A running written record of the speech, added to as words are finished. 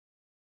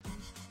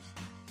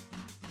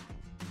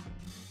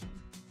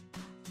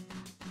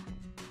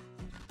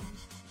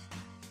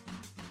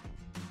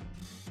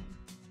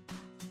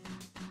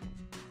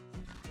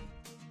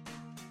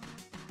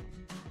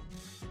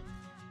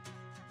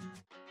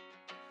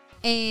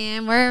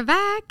And we're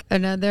back.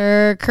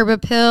 Another Curb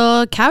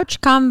Appeal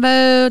couch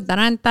combo. Dun,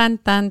 dun, dun,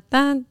 dun,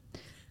 dun.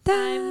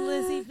 I'm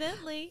Lizzie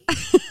Bentley,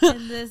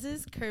 and this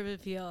is Curb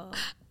Appeal.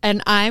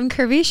 And I'm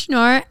Curvy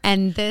Schnorr,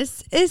 and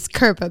this is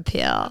Curb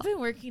Appeal. I've been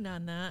working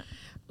on that.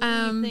 What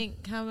do you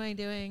think? How am I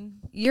doing?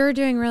 You're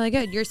doing really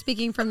good. You're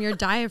speaking from your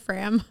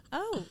diaphragm.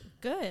 Oh,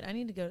 good. I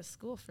need to go to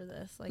school for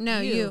this. Like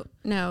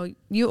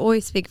you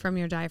always speak from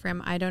your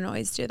diaphragm. I don't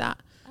always do that.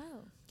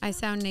 Oh. I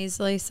sound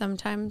nasally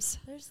sometimes.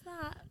 There's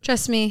that.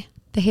 Trust me,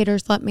 the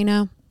haters let me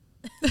know.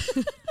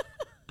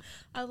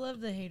 I love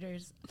the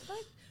haters.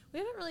 Like, we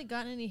haven't really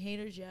gotten any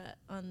haters yet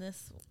on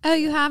this. Oh,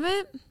 you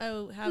haven't?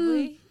 Oh, have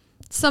we?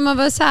 Some of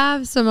us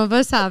have, some of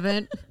us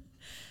haven't.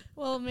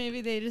 Well, maybe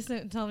they just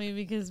don't tell me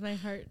because my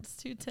heart's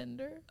too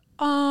tender.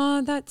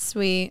 Oh, that's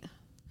sweet.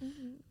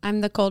 Mm-hmm.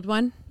 I'm the cold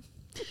one.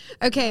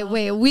 Okay,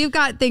 wait. We've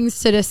got things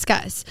to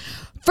discuss.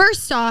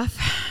 First off,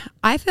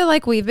 I feel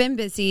like we've been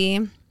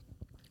busy.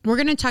 We're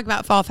going to talk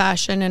about fall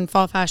fashion, and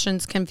fall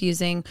fashion's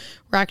confusing.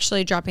 We're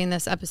actually dropping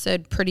this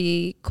episode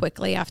pretty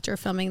quickly after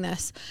filming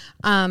this.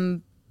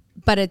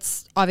 But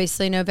it's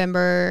obviously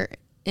November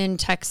in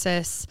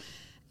Texas,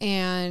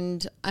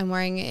 and I'm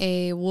wearing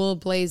a wool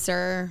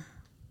blazer.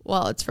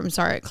 Well, it's from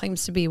Zara. It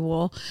claims to be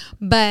wool.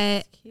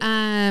 But,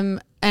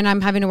 and I'm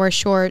having to wear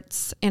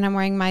shorts, and I'm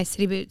wearing my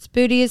City Boots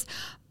booties,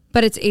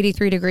 but it's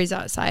 83 degrees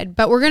outside.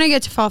 But we're going to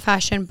get to fall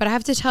fashion. But I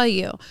have to tell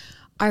you,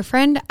 our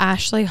friend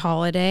Ashley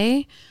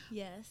Holiday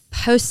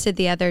posted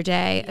the other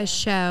day a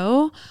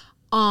show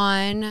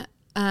on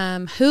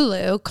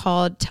Hulu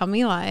called Tell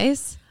Me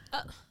Lies.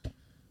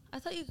 I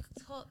thought you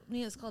told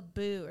me it was called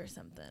Boo or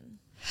something.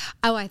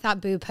 Oh, I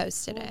thought Boo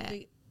posted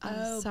it.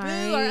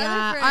 Sorry. Boo,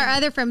 our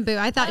other friend Boo.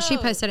 I thought she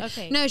posted it.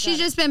 Okay, no, she's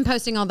just been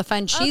posting all the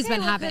fun she's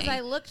been having. Because I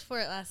looked for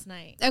it last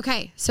night.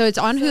 Okay, so it's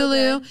on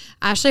Hulu. Good.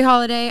 Ashley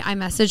Holiday. I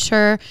messaged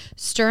her.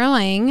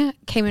 Sterling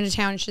came into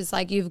town. And she's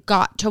like, "You've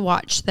got to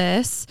watch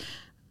this."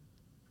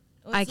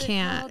 What's I it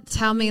can't. called?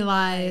 Tell me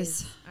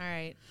lies. All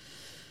right.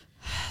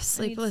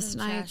 Sleepless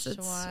nights. To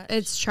watch.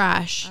 It's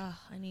trash. Oh,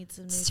 I need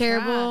some new It's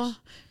terrible. trash.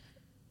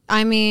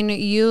 I mean,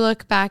 you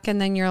look back and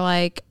then you're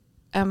like,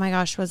 "Oh my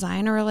gosh, was I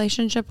in a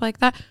relationship like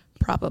that?"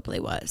 Probably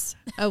was.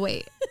 Oh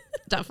wait,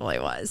 definitely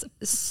was.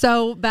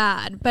 So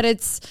bad, but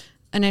it's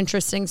an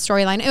interesting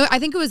storyline. I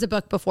think it was a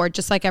book before,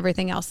 just like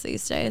everything else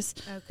these days.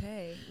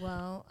 Okay,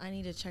 well, I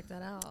need to check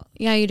that out.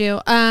 Yeah, you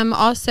do.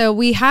 Also,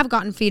 we have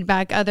gotten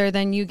feedback other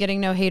than you getting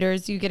no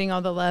haters, you getting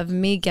all the love,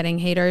 me getting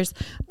haters.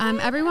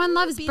 Everyone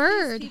loves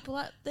Bird. People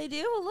up. They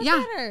do. Well, look Yeah,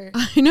 at her.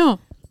 I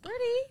know.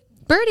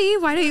 Birdie,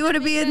 why don't you want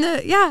to be in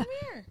the? Yeah.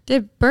 Come here.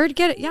 Did Bird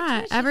get it?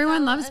 Yeah,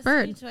 everyone loves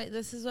Bird.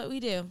 This is what we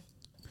do.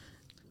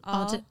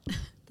 All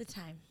the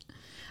time.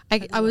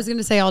 I was going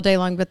to say all day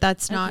long, but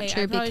that's not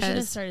true I probably should have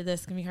because started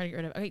this. It's going to be hard to get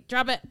rid of. Okay,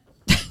 drop it.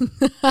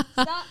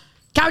 Stop.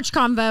 couch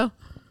combo.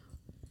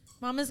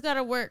 Mama's got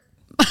to work.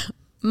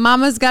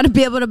 Mama's got to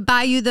be able to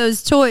buy you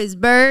those toys,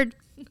 Bird.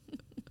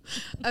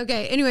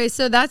 Okay, anyway,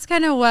 so that's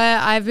kind of what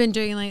I've been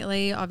doing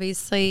lately.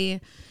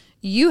 Obviously,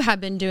 you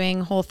have been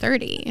doing Whole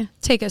 30.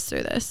 Take us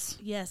through this.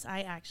 Yes,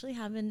 I actually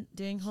have been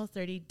doing Whole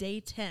 30, day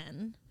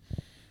 10.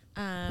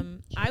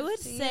 I would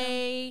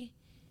say,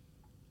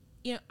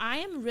 I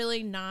am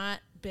really not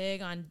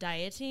big on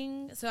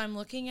dieting, so I'm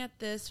looking at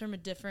this from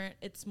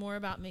it's more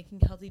about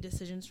making healthy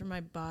decisions for my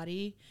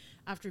body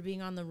after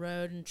being on the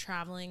road and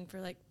traveling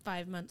for like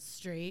 5 months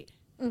straight.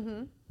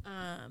 Mm-hmm.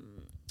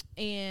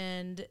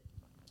 And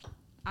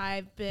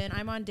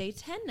I'm on day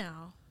 10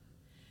 now,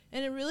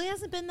 and it really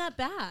hasn't been that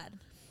bad.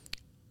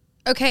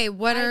 Okay,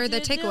 what are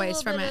the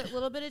takeaways from it? A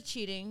little bit of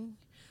cheating.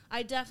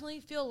 I definitely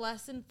feel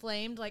less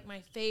inflamed. Like,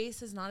 my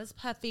face is not as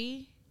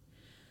puffy.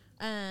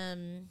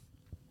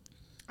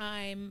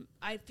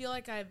 I feel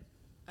like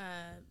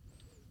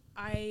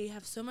I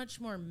have so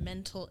much more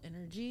mental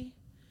energy.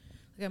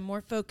 Like, I'm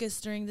more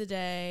focused during the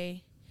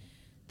day.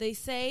 They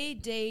say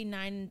day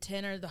 9 and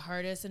 10 are the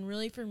hardest, and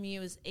really for me it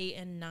was 8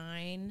 and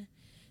 9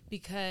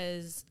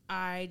 because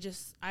I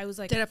was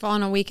like, did it fall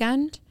on a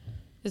weekend?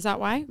 Is that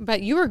why?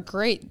 But you were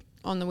great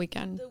on the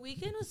weekend. The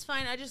weekend was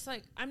fine.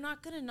 I'm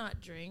not gonna not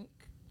drink.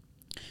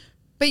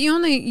 But you're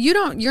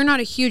not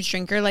a huge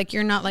drinker. Like,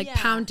 you're not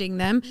pounding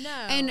them. No.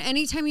 And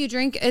anytime you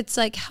drink, it's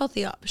like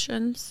healthy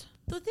options.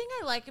 The thing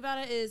I like about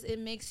it is it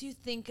makes you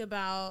think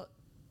about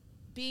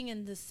being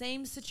in the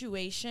same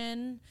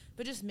situation,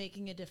 but just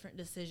making a different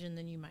decision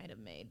than you might have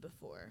made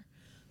before.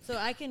 So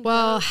I can.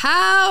 Well,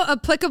 how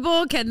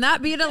applicable can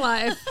that be to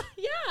life?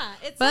 Yeah.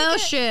 It's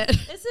bullshit.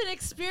 It's an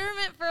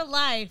experiment for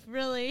life,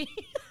 really.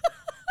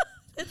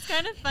 It's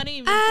kind of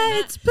funny.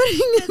 It's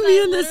putting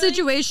me in this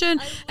situation,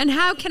 and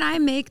how can I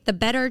make the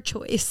better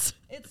choice?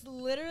 It's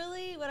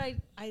literally what I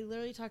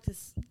literally talked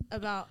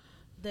about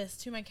this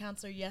to my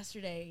counselor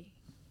yesterday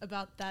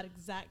about that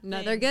exact thing.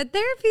 Another good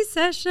therapy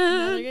session.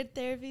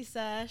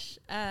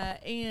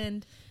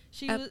 And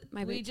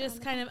we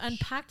just kind of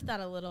unpacked that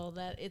a little,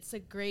 that it's a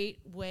great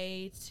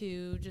way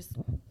to just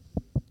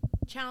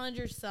challenge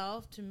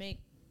yourself to make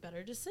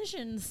better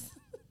decisions.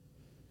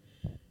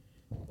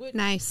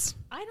 Nice.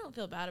 I don't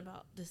feel bad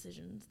about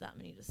that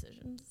many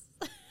decisions.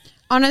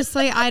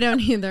 Honestly, I don't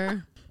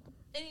either.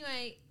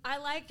 Anyway, I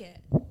like it.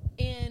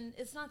 And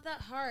it's not that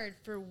hard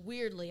for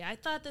weirdly. I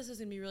thought this was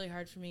going to be really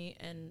hard for me.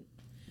 And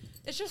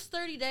it's just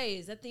 30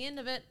 days. At the end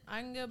of it, I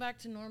can go back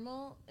to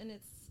normal. And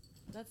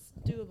that's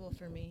doable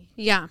for me.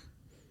 Yeah.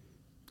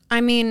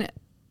 I mean,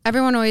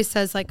 everyone always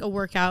says like a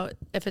workout,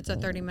 if it's a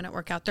 30-minute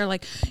workout, they're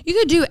like, you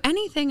could do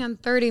anything in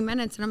 30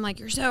 minutes. And I'm like,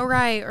 you're so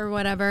right or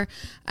whatever.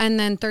 And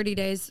then 30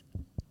 days,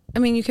 I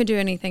mean, you could do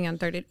anything in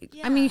 30.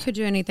 Yeah. I mean, you could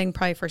do anything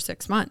probably for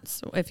 6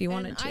 months if you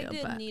wanted to.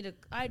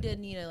 I did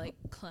need a like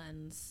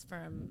cleanse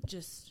from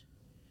just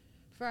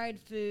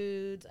fried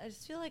foods. I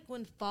just feel like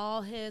when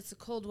fall hits, the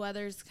cold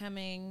weather's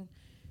coming,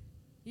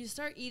 you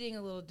start eating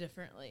a little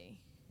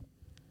differently.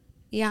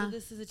 Yeah. So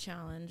this is a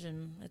challenge,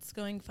 and it's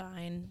going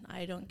fine.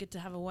 I don't get to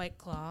have a White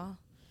Claw.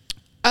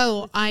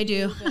 Oh, I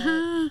do.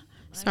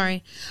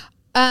 Sorry.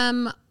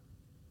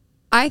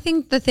 I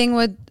think the thing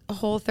with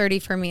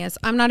Whole30 for me is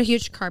I'm not a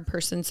huge carb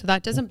person, so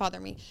that doesn't bother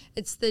me.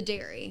 It's the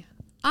dairy.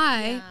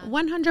 I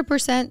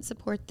 100%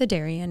 support the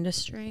dairy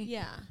industry.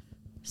 Yeah.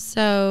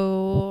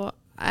 So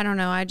I don't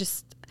know. I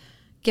just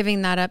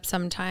giving that up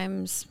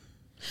sometimes.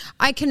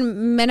 I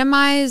can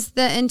minimize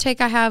the intake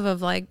I have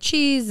of like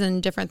cheese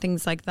and different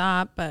things like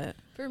that, but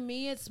for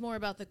me, it's more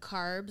about the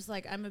carbs.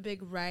 Like I'm a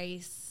big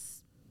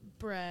rice,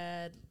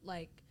 bread,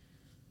 like,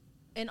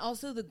 and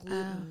also the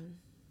gluten.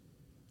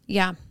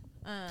 Yeah.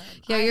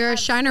 You're a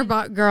Shiner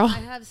Bot girl. I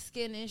have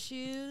skin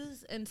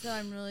issues, and so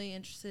I'm really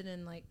interested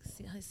in like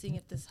seeing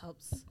if this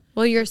helps.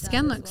 Well, your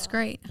skin looks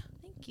great.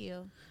 Thank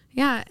you.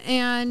 Yeah,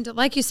 and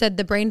like you said,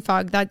 the brain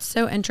fog, that's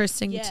so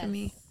interesting to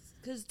me.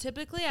 Because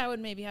typically I would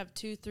maybe have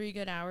 2-3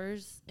 good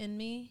hours in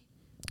me.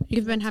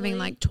 You've been having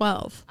like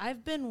 12.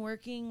 I've been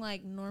working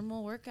like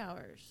normal work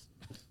hours.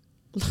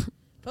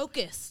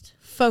 Focused.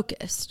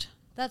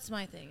 That's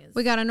my thing.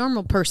 We got a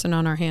normal person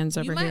on our hands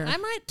over here. I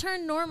might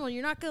turn normal.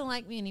 You're not going to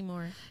like me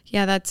anymore.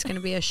 Yeah, that's going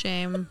to be a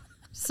shame.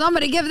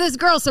 Somebody give this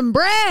girl some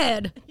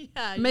bread.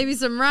 Yeah. Maybe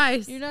some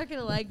rice. You're not going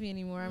to like me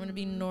anymore. I'm going to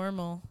be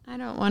normal. I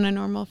don't want a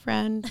normal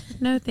friend.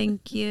 No,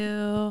 thank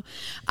you.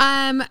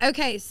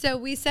 Okay, so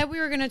we said we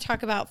were going to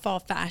talk about fall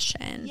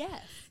fashion.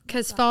 Yes.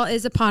 Because fall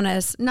is upon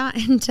us. Not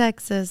in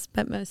Texas,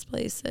 but most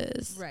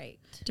places. Right.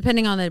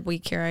 Depending on the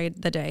week here,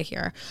 the day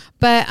here.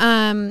 But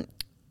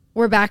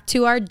we're back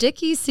to our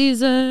Dickey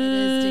season. It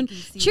is Dickey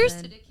season. Cheers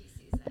to Dickey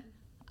season.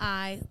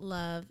 I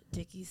love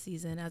Dickey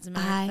season. As a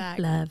matter of fact,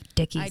 I love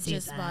Dickey I season.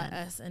 just bought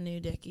us a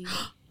new Dickey.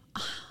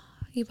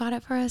 You bought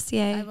it for us?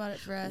 Yay. I bought it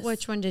for us.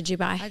 Which one did you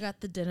buy? I got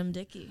the denim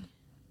Dickey.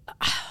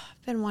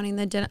 I've been wanting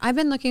the denim. I've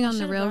been looking on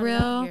the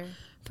Real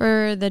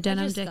for the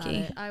denim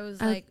Dickey. I was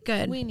like,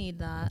 good. We need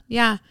that.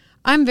 Yeah.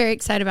 I'm very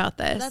excited about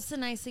this. That's the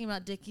nice thing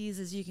about Dickies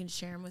is you can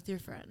share them with your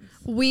friends.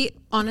 We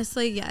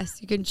honestly,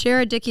 yes, you can share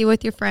a Dickey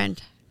with your friend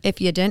if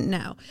you didn't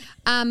know.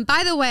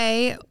 By the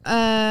way,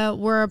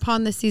 we're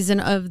upon the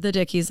season of the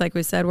Dickies. Like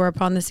we said, we're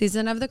upon the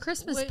season of the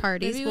Christmas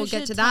parties. We'll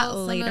get to that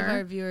later. Some of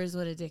our viewers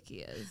what a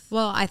Dickey is.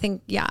 Well, I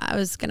think, I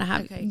was going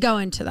to go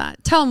into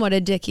that. Tell them what a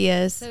Dickey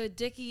is. So a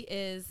Dickey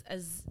is,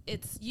 as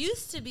it's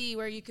used to be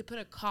where you could put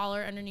a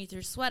collar underneath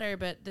your sweater,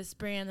 but this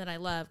brand that I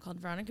love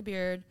called Veronica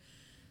Beard,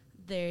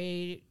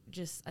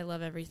 I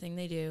love everything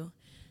they do.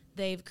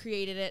 They've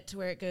created it to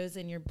where it goes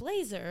in your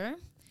blazer,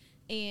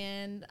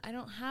 and I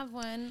don't have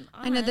one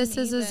on. I know this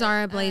is a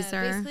Zara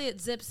blazer. Basically,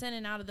 it zips in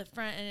and out of the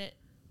front, and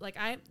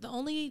the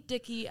only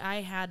Dickey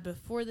I had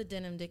before the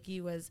denim Dickey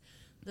was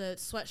the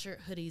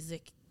sweatshirt hoodie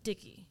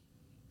Dickey.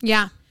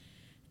 Yeah.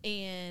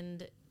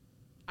 And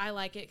I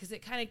like it because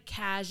it kind of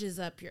cashes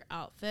up your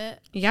outfit.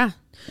 Yeah.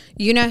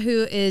 You know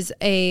who is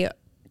a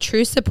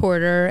true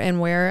supporter and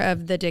wearer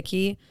of the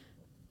Dickey?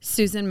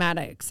 Susan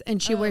Maddox,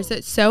 and she wears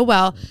it so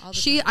well.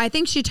 I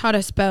think she taught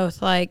us both,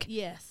 like,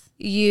 yes,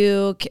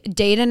 you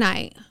day to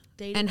night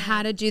and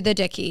how to do the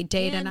Dickey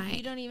day to night.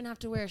 You don't even have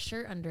to wear a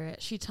shirt under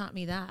it. She taught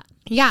me that.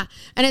 Yeah,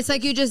 and it's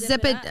like you just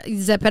zip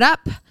it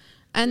up,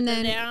 and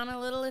then down a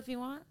little if you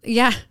want.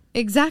 Yeah,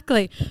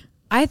 exactly.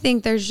 I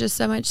think there's just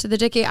so much to the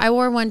Dickey. I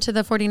wore one to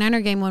the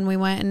 49er game when we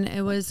went, and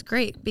it was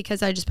great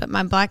because I just put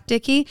my black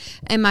Dickey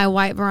and my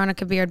white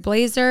Veronica Beard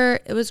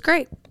blazer. It was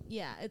great.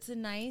 Yeah, it's a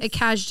nice. It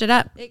cashed it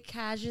up. It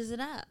cashes it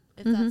up,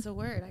 if that's a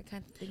word. I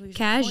kind of think we should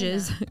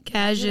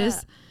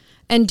cashes.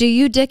 And do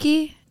you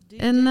Dickey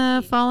in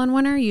the fall and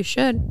winter? You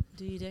should.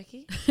 Do you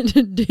Dickey?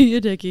 Do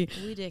you Dickey?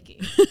 We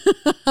Dickey.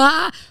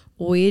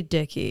 We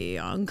Dickey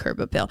on Curb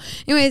Appeal.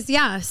 Anyways,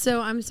 yeah.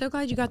 So I'm so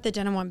glad you got the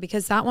denim one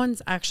because that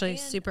one's actually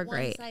super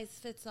great. One size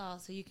fits all,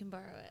 so you can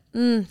borrow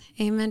it.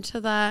 Amen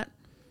to that.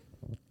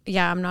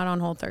 Yeah, I'm not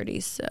on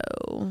Whole30, so.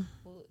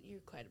 Well,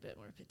 you're quite a bit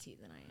more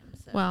petite than I am.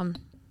 So. Well,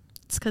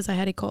 it's because I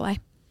had E. coli.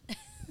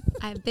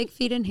 I have big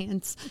feet and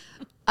hands.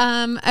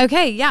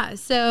 Okay, yeah.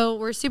 So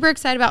we're super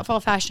excited about fall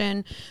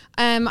fashion.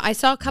 I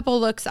saw a couple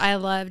looks I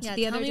loved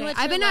the other day. Tell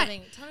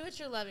me what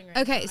you're loving right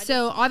now. Okay,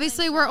 so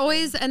obviously we're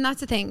always, and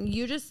that's the thing.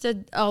 You just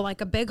did like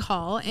a big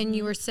haul, and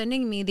you were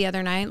sending me the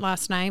other night,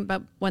 last night,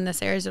 but when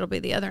this airs, it'll be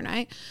the other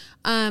night.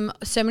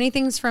 So many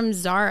things from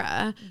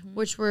Zara,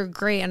 which were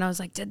great, and I was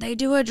like, did they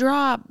do a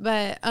drop?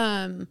 But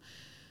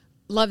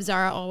love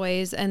Zara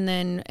always, and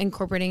then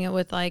incorporating it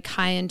with like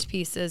high-end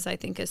pieces I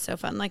think is so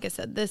fun. Like I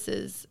said, this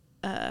is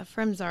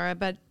from Zara,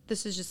 but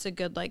this is just a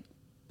good like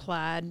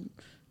plaid,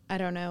 I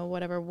don't know,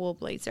 whatever wool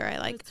blazer I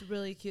like. It's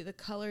really cute. The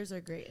colors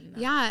are great in that.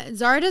 Yeah,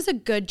 Zara does a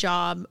good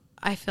job,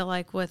 I feel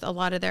like, with a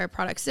lot of their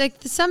products. Like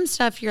some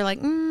stuff you're like,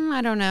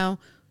 I don't know.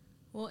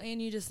 Well,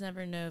 and you just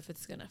never know if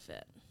it's gonna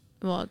fit.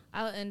 Well,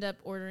 I'll end up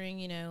ordering,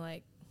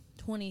 like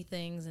 20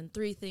 things and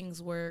 3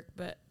 things work,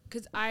 but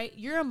because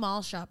you're a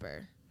mall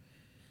shopper.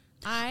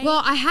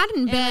 I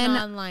hadn't been an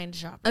online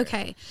shopper.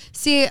 Okay.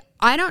 See,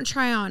 I don't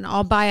try on.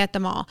 I'll buy at the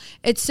mall.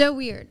 It's so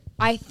weird.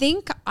 I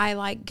think I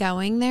like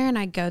going there, and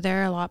I go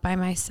there a lot by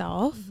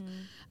myself.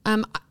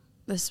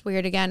 This is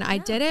weird again. I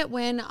did it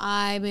when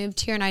I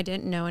moved here and I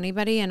didn't know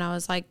anybody, and I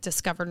was like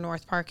discovered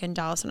North Park in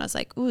Dallas, and I was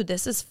like, ooh,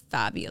 this is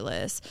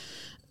fabulous.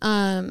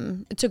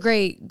 It's a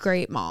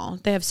great mall.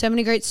 They have so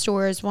many great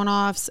stores,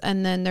 one-offs,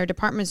 and then their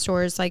department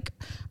stores It's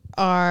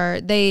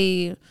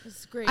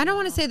great. I don't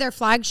want to say they're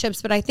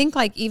flagships, but I think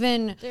like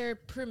even they're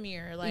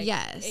premier, like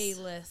yes.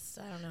 A-list.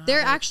 I don't know.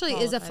 There actually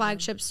is a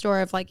flagship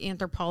store of like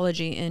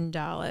Anthropologie in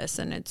Dallas,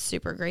 and it's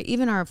super great.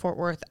 Even our Fort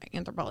Worth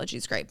Anthropologie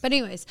is great. But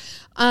anyways,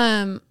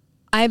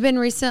 I've been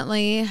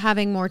recently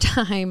having more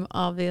time,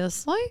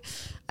 obviously,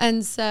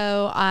 and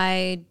so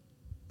I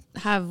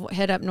have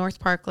hit up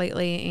North Park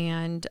lately,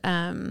 and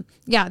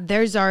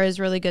their Zara is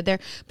really good there,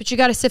 but you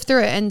got to sift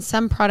through it, and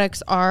some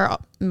products are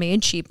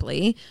made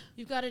cheaply.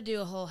 You've got to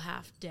do a whole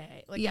half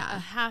day, a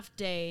half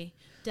day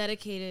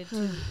dedicated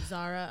to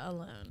Zara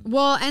alone.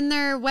 Well, and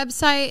their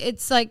website,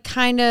 it's like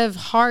kind of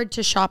hard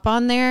to shop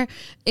on there,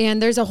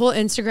 and there's a whole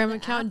Instagram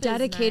account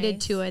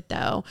dedicated to it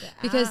though,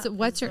 because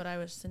what I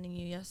was sending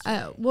you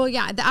yesterday. Well,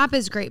 yeah, the app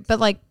is great, but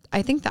like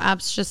I think the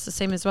app's just the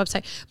same as the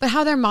website, but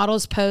how their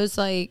models pose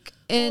like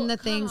in the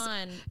things,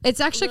 it's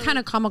actually kind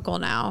of comical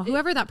now.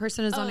 Whoever that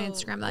person is on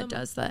Instagram that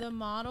does that. The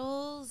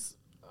models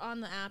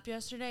on the app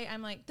yesterday,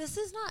 I'm like, this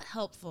is not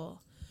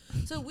helpful.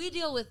 So we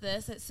deal with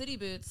this at City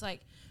Boots,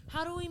 like,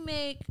 how do we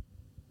make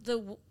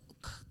the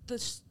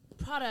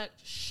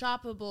product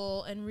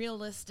shoppable and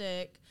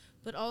realistic,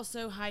 but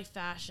also high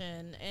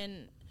fashion?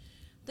 And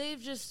they've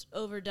just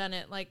overdone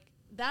it. Like,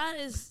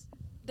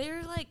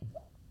 they're like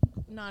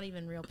not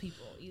even real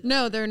people either.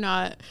 No, they're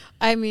not.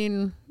 I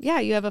mean, yeah,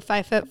 you have a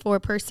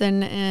 5'4"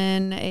 person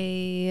in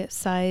a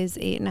size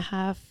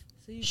 8.5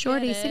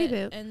 shorty City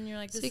Boot, and you're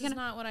like, this is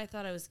not what I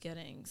thought I was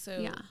getting. So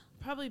yeah.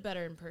 Probably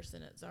better in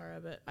person at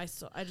Zara, but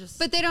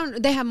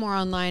But they have more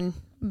online,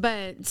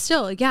 but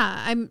still,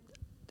 yeah,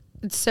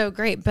 it's so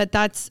great. But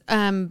that's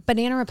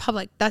Banana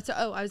Republic. I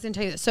was gonna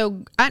tell you this.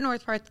 So at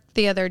North Park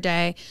the other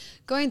day,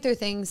 going through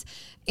things,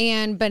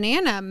 and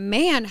Banana,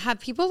 man,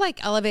 have people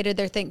like elevated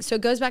their things. So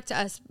it goes back to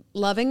us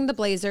loving the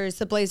blazers.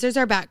 The blazers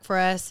are back for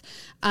us.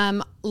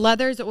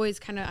 Leather's always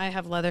I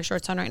have leather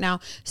shorts on right now.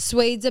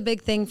 Suede's a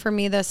big thing for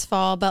me this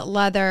fall, but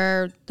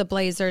leather, the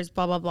blazers,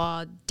 blah, blah,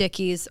 blah.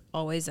 Dickey's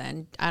always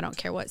in. I don't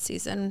care what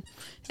season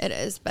it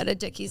is, but a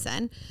Dickey's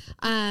in.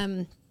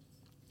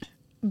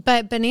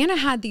 But Banana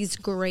had these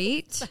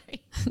great.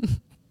 Sorry.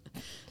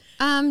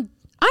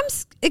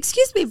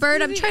 Excuse me,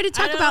 Bird. I'm trying to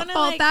talk about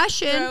fall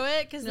fashion. Throw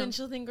it because then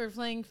she'll think we're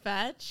playing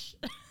fetch.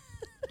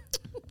 It's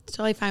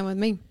totally fine with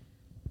me.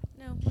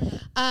 No, we're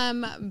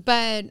not.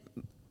 But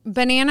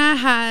Banana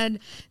had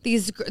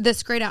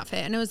this great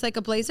outfit, and it was like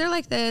a blazer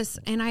like this,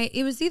 and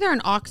it was either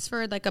an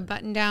Oxford, like a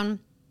button down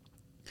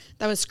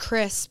that was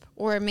crisp,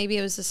 or maybe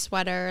it was a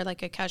sweater,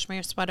 like a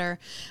cashmere sweater,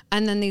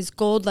 and then these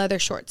gold leather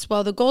shorts.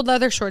 Well, the gold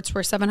leather shorts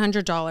were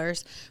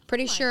 $700.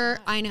 Pretty sure.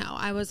 God. I know.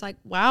 I was like,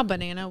 wow,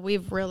 Banana,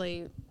 we've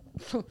really.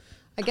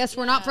 I guess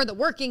we're not for the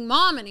working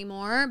mom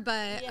anymore,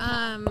 but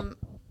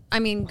I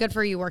mean, good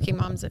for you working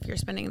moms if you're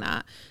spending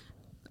that.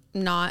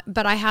 Not,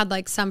 but I had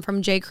like some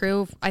from J.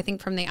 Crew, I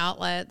think from the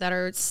outlet, that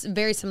are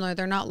very similar.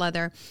 They're not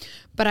leather,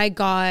 but I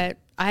got,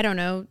 I don't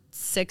know,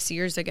 6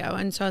 years ago.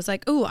 And so I was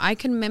like, ooh, I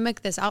can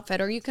mimic this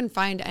outfit, or you can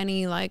find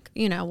any, like,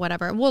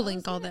 whatever. We'll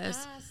link all this.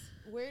 Ask,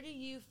 where do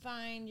you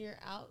find your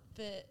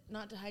outfit?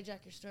 Not to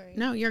hijack your story.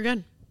 No, you're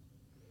good.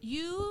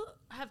 You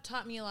have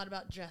taught me a lot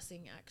about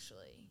dressing,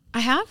 actually. I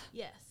have?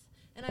 Yes.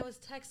 And I was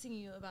texting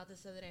you about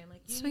this the other day. I'm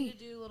like, you need to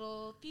do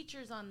little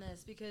features on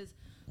this, because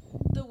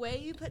the way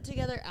you put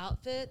together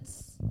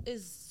outfits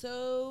is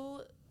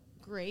so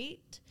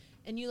great,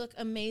 and you look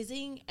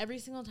amazing every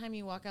single time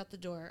you walk out the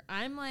door.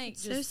 I'm like,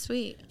 just so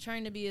sweet,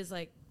 trying to be as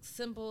like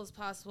simple as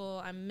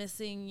possible. I'm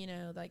missing,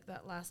 like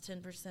that last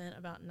 10%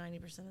 about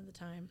 90% of the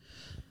time.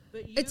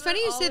 But it's funny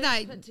you say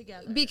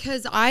that,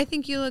 because I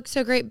think you look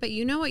so great, but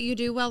you know what you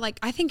do well? Like,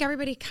 I think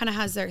everybody kind of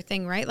has their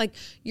thing, right? Like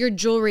your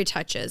jewelry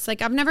touches.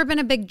 Like, I've never been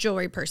a big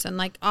jewelry person.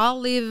 Like, I'll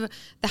leave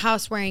the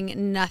house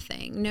wearing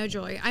nothing, no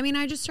jewelry. I mean,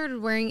 I just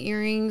started wearing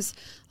earrings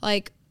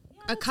like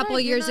a couple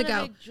of years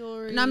ago.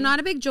 And I'm not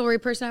a big jewelry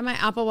person. I have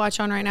my Apple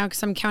Watch on right now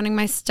because I'm counting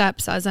my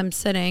steps as I'm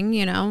sitting,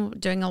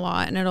 doing a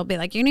lot. And it'll be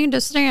like, you need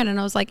to stand. And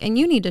I was like, and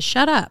you need to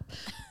shut up,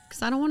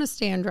 because I don't want to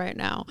stand right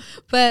now.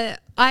 But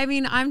I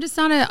mean, I'm just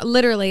not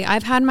literally,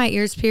 I've had my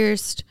ears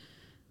pierced.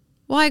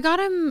 Well, I got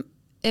them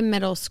in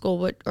middle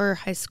school or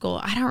high school.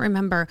 I don't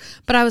remember.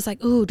 But I was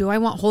like, ooh, do I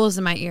want holes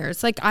in my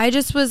ears? Like, I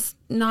just was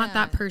not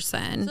that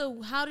person.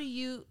 So how do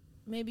you,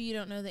 maybe you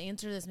don't know the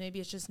answer to this. Maybe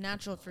it's just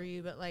natural for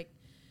you. But like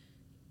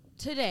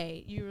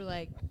today, you were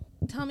like,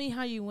 tell me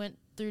how you went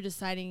through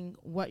deciding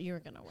what you were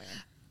going to wear.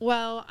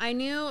 Well, I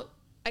knew...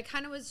 I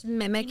kind of was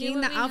mimicking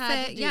the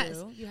outfit.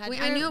 Yes.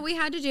 I knew what we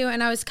had to do,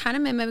 and I was kind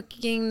of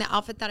mimicking the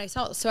outfit that I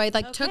saw. So I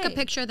took a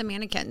picture of the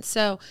mannequin.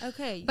 So,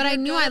 but I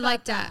knew I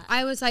liked that.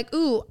 I was like,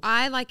 ooh,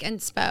 I like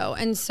inspo.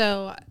 And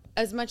so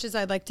as much as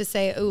I'd like to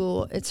say,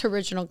 ooh, it's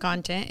original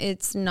content,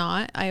 it's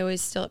not. I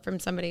always steal it from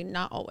somebody,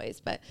 not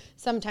always, but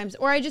sometimes,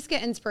 or I just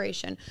get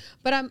inspiration.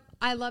 But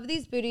I love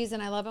these booties,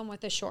 and I love them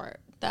with a short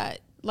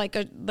that,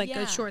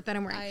 a short that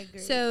I'm wearing. I agree.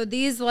 So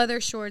these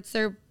leather shorts,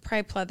 they're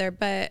pipe leather,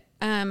 but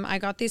I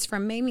got these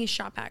from Mamie's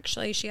shop,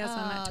 actually. She has them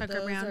at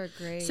Tucker Brown. Those are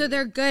great. So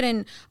they're good,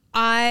 and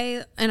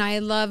I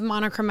love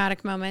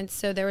monochromatic moments.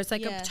 So there was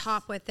like a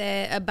top with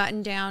it, a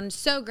button down.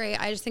 So great.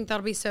 I just think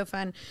that'll be so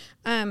fun.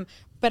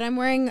 But I'm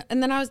wearing,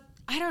 and then I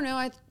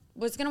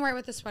was going to wear it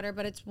with a sweater,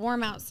 but it's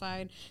warm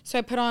outside. So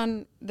I put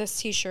on this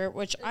t-shirt,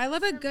 which I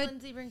love a good.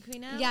 Lindsay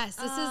Brancuno? Yes,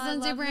 this is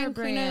Lindsay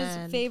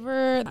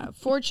Brancuno's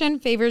Fortune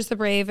Favors the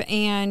Brave.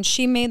 And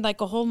she made like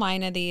a whole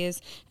line of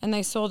these, and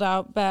they sold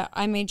out, but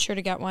I made sure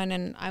to get one,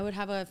 and I would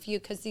have a few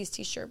because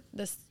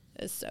this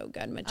is so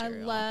good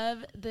material. I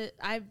love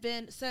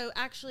that. So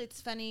actually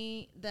it's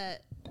funny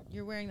that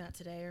you're wearing that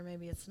today, or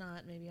maybe it's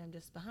not. Maybe I'm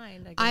just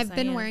behind. I've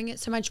been wearing it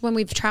so much when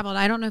we've traveled.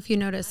 I don't know if you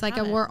noticed.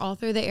 I wore it all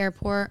through the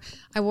airport.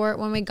 I wore it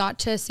when we got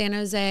to San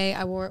Jose.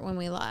 I wore it when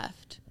we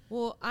left.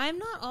 Well, I'm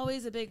not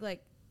always a big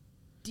like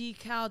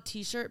decal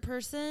t-shirt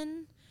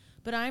person,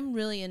 but I'm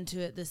really into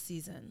it this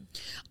season.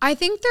 I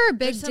think they're a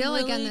big deal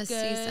again this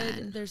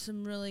season. There's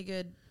some really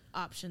good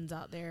options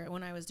out there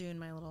when I was doing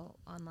my little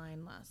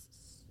online last.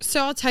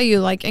 So I'll tell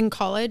you, like in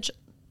college,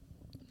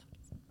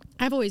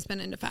 I've always been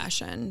into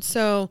fashion.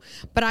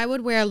 But I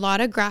would wear a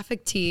lot of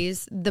graphic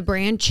tees, the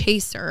brand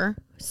Chaser.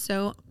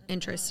 So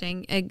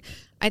interesting.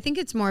 I think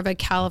it's more of a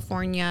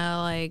California,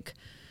 like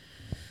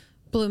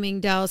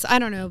Bloomingdale's. I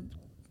don't know.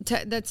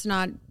 That's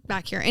not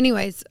back here.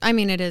 Anyways, I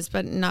mean, it is,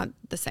 but not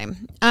the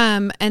same.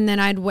 And then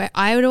I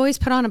would always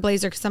put on a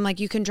blazer because I'm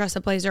like, you can dress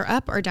a blazer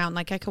up or down.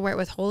 Like I could wear it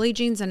with holey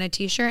jeans and a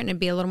t-shirt and it'd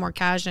be a little more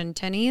casual and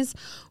tennies,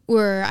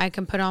 or I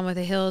can put on with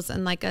the heels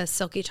and like a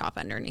silky top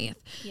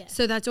underneath. Yes.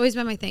 So that's always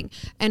been my thing.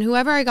 And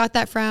whoever I got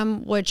that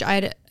from, which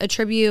I'd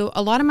attribute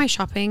a lot of my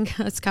shopping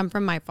has come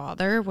from my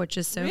father, which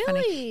is so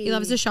funny. He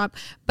loves to shop,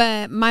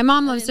 but my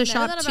mom loves to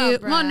shop too.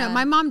 Well, no,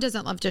 my mom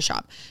doesn't love to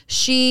shop.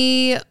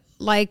 She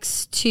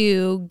likes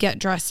to get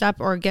dressed up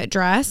or get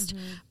dressed,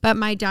 but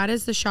my dad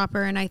is the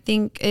shopper, and I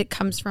think it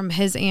comes from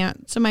his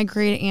aunt, so my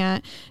great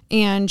aunt,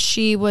 and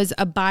she was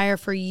a buyer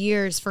for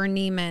years for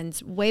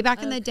Neiman's way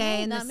back in the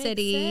day in the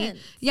city. Sense.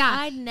 Yeah,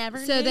 I never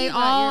knew they about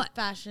all your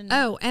fashion.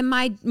 Oh, and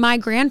my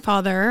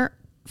grandfather,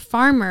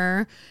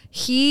 farmer,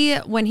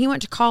 when he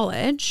went to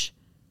college,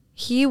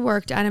 he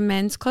worked at a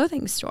men's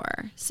clothing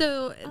store.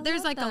 So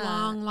there's like a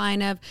long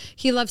line of,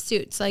 he loves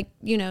suits, like,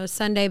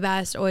 Sunday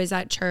best, always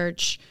at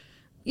church.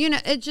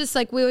 It's just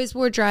like we always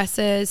wore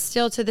dresses.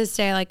 Still to this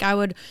day, like I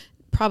would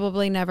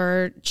probably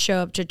never show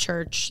up to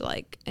church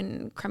like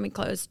in crummy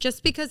clothes,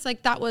 just because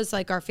like that was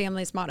like our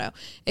family's motto.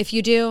 If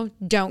you do,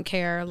 don't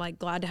care. Like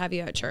glad to have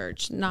you at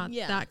church, not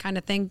that kind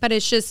of thing. But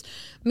it's just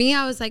me.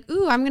 I was like,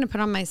 ooh, I'm gonna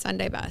put on my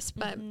Sunday best.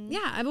 But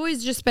yeah, I've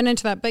always just been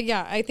into that. But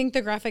yeah, I think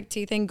the graphic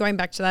tee thing. Going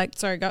back to that,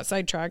 sorry, got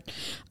sidetracked.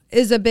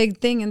 Is a big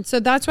thing, and so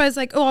that's why I was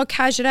like, oh, I'll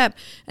cash it up,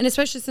 and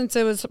especially since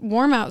it was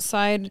warm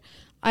outside.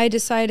 I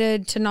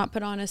decided to not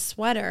put on a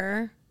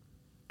sweater,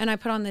 and I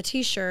put on the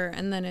t-shirt,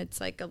 and then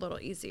it's like a little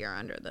easier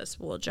under this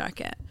wool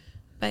jacket.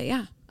 But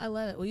yeah, I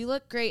love it. Well, you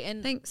look great.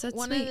 And thanks. That's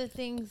one sweet. of the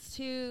things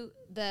too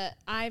that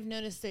I've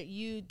noticed that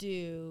you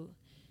do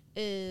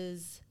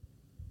is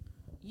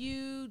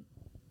you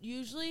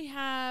usually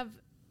have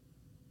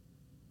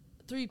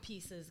 3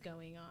 pieces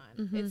going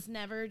on. It's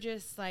never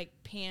just like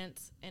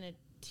pants and a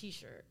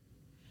t-shirt.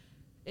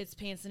 It's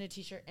pants and a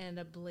t-shirt and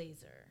a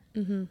blazer.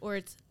 Or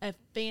it's a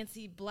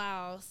fancy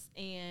blouse,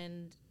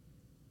 and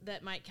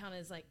that might count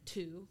as like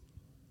 2.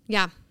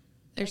 Yeah.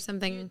 There's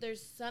something.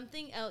 There's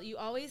something else. You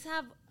always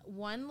have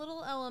one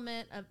little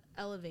element of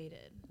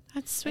elevated.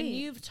 That's sweet. And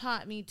you've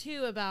taught me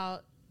too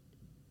about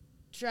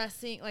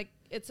dressing. Like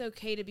it's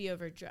okay to be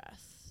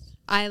overdressed.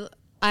 I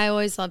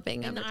always love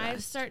being overdressed. And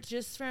I've started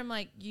just from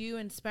like you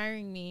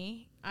inspiring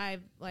me.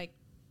 I've like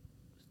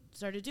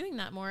started doing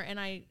that more, and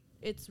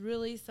it's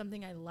really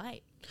something I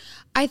like.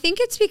 I think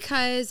it's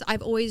because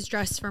I've always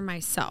dressed for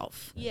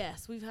myself.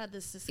 Yes, we've had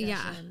this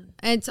discussion.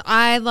 Yeah.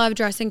 I love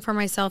dressing for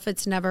myself.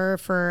 It's never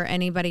for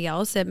anybody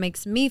else. It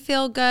makes me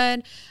feel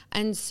good.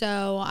 And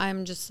so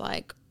I'm just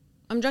like,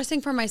 I'm dressing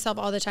for myself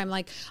all the time.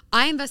 Like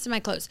I invest in my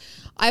clothes.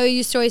 I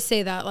used to always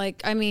say that.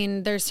 Like, I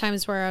mean, there's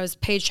times where I was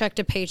paycheck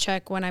to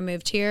paycheck when I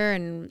moved here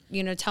and,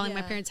 telling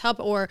my parents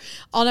help. Or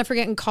I'll never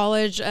forget in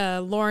college,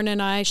 Lauren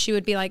and I, she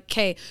would be like,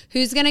 okay,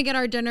 who's going to get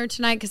our dinner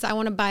tonight? Because I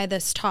want to buy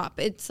this top.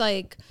 It's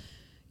like,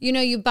 you know,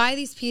 you buy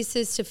these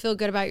pieces to feel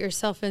good about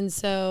yourself. And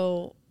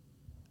so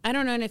I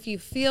don't know. And if you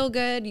feel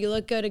good, you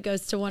look good, it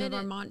goes to one of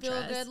our mantras.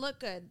 Feel good, look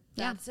good.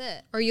 That's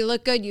it. Or you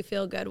look good, you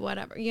feel good,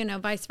 whatever, you know,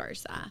 vice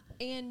versa.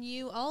 And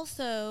you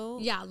also.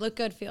 Yeah, look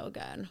good, feel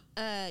good.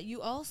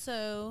 You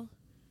also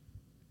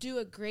do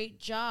a great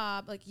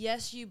job. Like,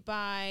 yes, you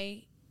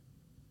buy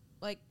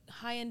like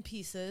high-end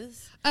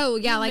pieces. Oh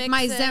yeah, like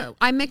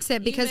I mix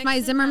it because my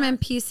Zimmerman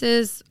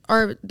pieces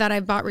are that I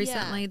bought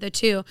recently. The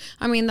two.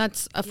 I mean,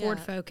 that's a Ford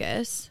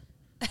Focus.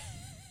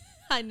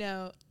 I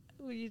know.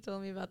 When you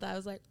told me about that, I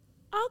was like,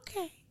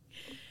 okay.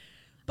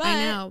 But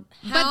I know.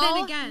 But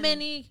then again,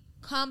 many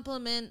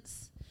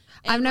compliments.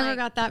 I've never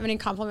got that many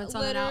compliments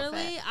on an outfit.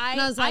 Literally,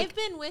 I've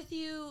been with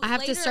you. I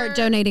have to start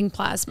donating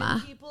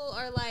plasma. People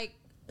are like,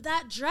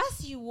 that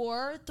dress you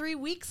wore 3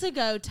 weeks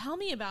ago. Tell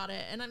me about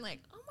it. And I'm like,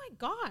 oh my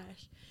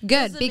gosh.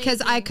 Good,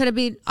 because I could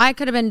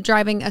have been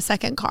driving a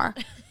second car.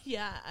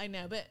 Yeah, I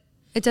know, but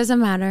it doesn't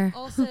matter.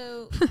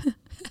 Also,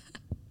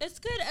 it's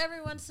good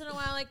every once in a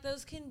while. Like,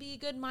 those can be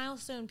good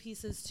milestone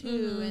pieces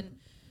too. And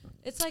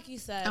it's like you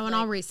said. Oh, and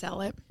I'll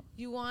resell it.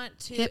 You want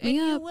to, hit me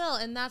and up. You will,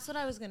 and that's what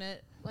I was gonna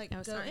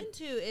go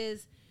into.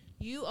 Is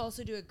you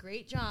also do a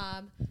great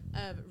job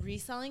of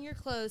reselling your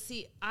clothes.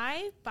 See,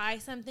 I buy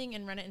something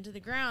and run it into the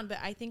ground, but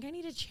I think I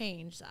need to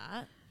change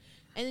that.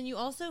 And then you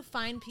also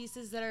find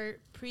pieces that are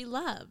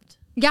pre-loved.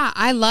 Yeah,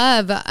 I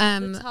love.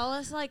 So tell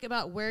us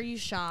about where you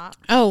shop.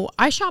 Oh,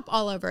 I shop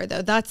all over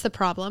though. That's the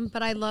problem.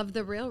 But I love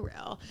the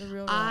Real. The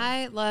Real.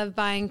 I love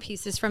buying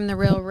pieces from the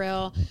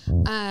Real.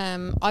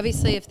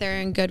 Obviously, if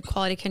they're in good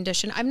quality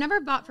condition. I've never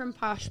bought from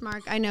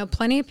Poshmark. I know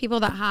plenty of people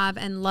that have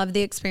and love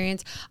the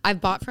experience. I've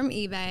bought from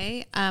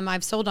eBay.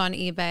 I've sold on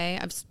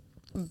eBay. I've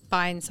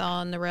buy and sell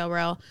on the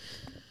Real.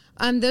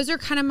 Those are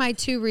kind of my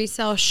two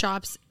resale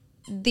shops.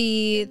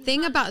 The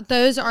thing about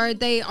those are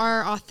they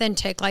are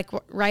authentic,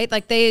 right?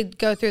 Like they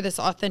go through this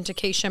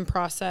authentication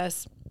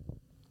process.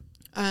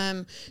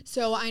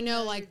 So I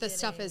know the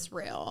stuff is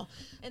real.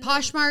 And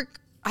Poshmark,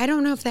 I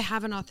don't know if they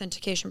have an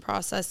authentication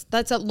process.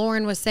 That's what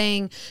Lauren was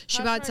saying.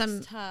 She bought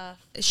some. Tough.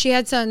 She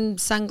had some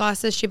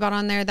sunglasses she bought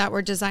on there that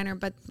were designer,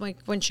 but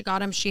when she got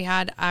them, she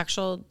had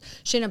actual.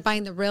 She ended up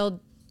buying the real.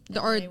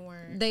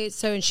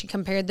 And she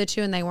compared the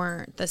two and they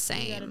weren't the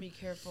same. You gotta be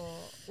careful.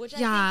 Which I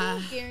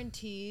think are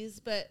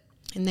guarantees, but.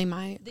 And they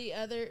might.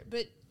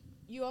 But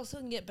you also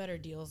can get better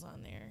deals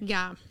on there.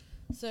 Yeah.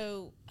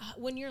 So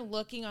when you're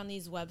looking on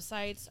these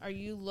websites, are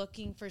you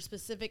looking for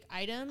specific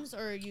items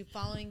or are you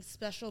following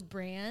special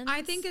brands?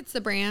 I think it's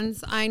the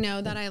brands I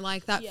know that I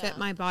like that fit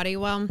my body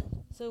well.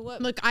 So what?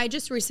 Look, I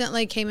just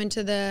recently came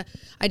into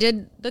I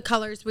did the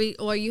colors.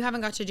 You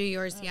haven't got to do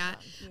yours yet.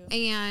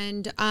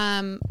 And,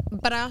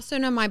 but I also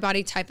know my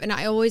body type and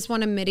I always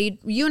want a midi.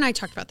 You and I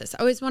talked about this. I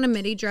always want a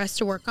midi dress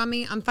to work on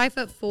me. I'm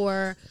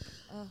 5'4".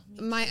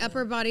 My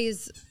upper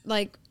body's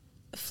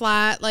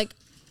flat.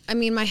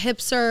 My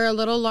hips are a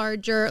little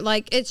larger.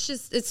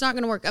 It's not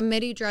going to work. A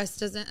midi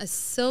dress a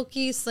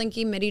silky,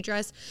 slinky midi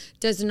dress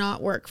does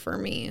not work for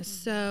me. Mm-hmm.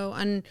 So,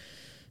 and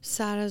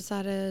sad as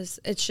that is,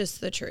 it's just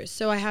the truth.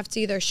 So I have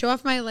to either show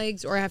off my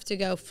legs or I have to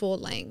go full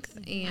length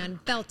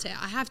and belt it.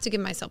 I have to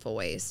give myself a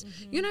waist.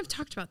 Mm-hmm. You and I have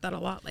talked about that a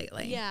lot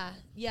lately. Yeah.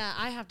 Yeah.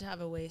 I have to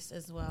have a waist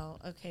as well.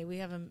 Okay. We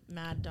have a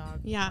mad dog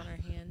on our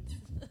hands.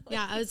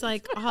 Yeah, I was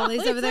like,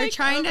 Holly's over there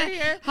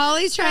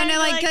Holly's trying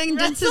to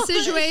condense the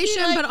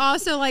situation, but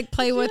also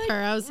play with her.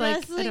 I was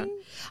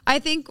wrestling? I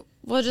think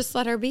we'll just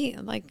let her be.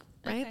 Right?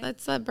 Okay.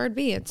 Let's let Bird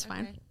be. It's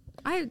fine.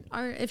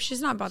 If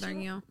she's not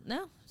bothering you.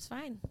 No, it's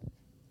fine.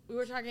 We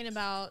were talking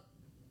about.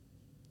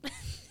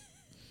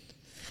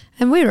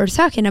 And we were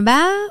talking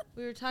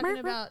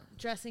about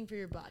dressing for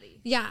your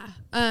body. Yeah.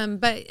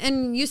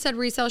 And you said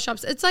resale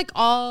shops. It's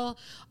all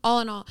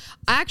in all.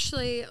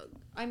 Actually,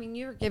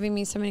 you're giving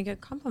me so many good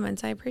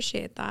compliments. I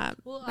appreciate that.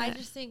 Well, I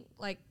just think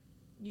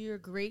you're a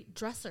great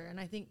dresser, and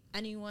I think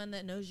anyone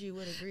that knows you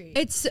would agree.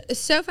 It's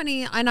so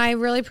funny, and I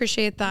really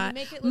appreciate that.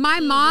 My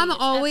mom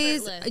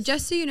always,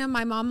 just so you know,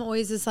 my mom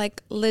always is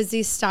like,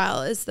 Lizzie's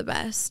style is the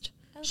best.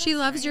 Oh, she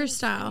loves your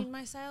style.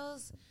 My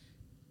style's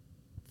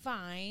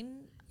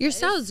fine. Your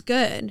style is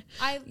good.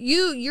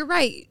 You're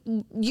right.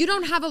 You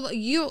don't have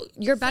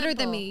you're better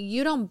than me.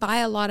 You don't buy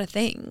a lot of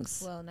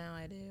things. Well, now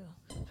I do.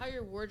 How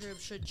your wardrobe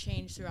should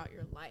change throughout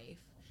your life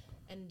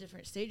and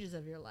different stages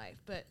of your life.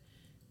 But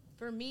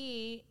for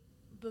me,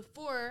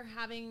 before,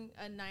 having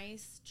a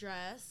nice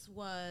dress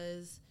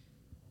was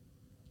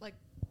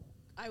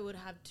I would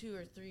have 2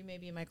 or 3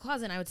 maybe in my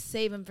closet and I would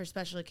save them for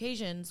special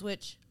occasions,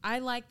 which I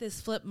like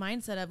this flip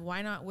mindset of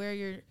why not wear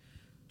your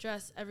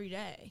dress every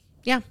day?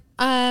 Yeah.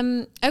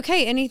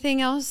 Okay.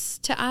 Anything else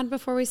to add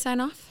before we sign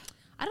off?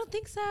 I don't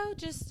think so.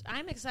 Just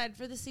I'm excited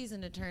for the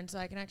season to turn so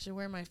I can actually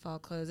wear my fall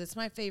clothes. It's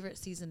my favorite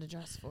season to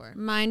dress for.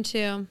 Mine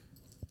too.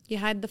 You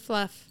hide the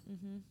fluff.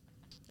 Mm-hmm.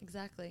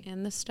 Exactly.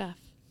 And the stuff.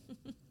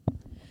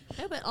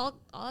 No, but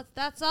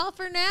that's all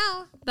for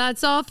now.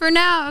 That's all for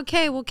now.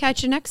 Okay, we'll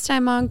catch you next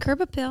time on Curb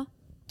Appeal.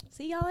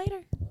 See y'all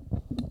later.